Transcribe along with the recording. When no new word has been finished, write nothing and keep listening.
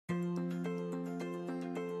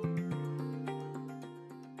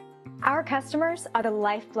Our customers are the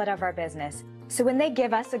lifeblood of our business, so when they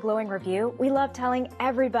give us a glowing review, we love telling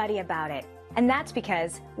everybody about it. And that's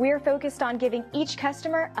because we are focused on giving each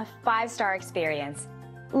customer a 5-star experience.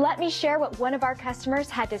 Let me share what one of our customers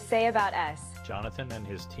had to say about us. Jonathan and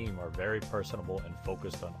his team are very personable and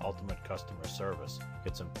focused on ultimate customer service.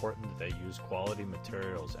 It's important that they use quality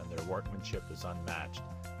materials and their workmanship is unmatched.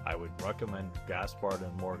 I would recommend Gaspard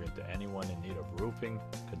and Morgan to anyone in need of roofing,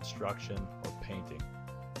 construction, or painting.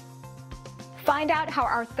 Find out how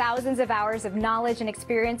our thousands of hours of knowledge and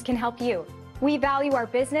experience can help you. We value our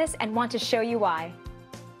business and want to show you why.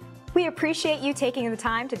 We appreciate you taking the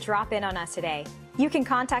time to drop in on us today. You can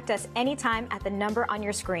contact us anytime at the number on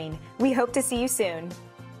your screen. We hope to see you soon.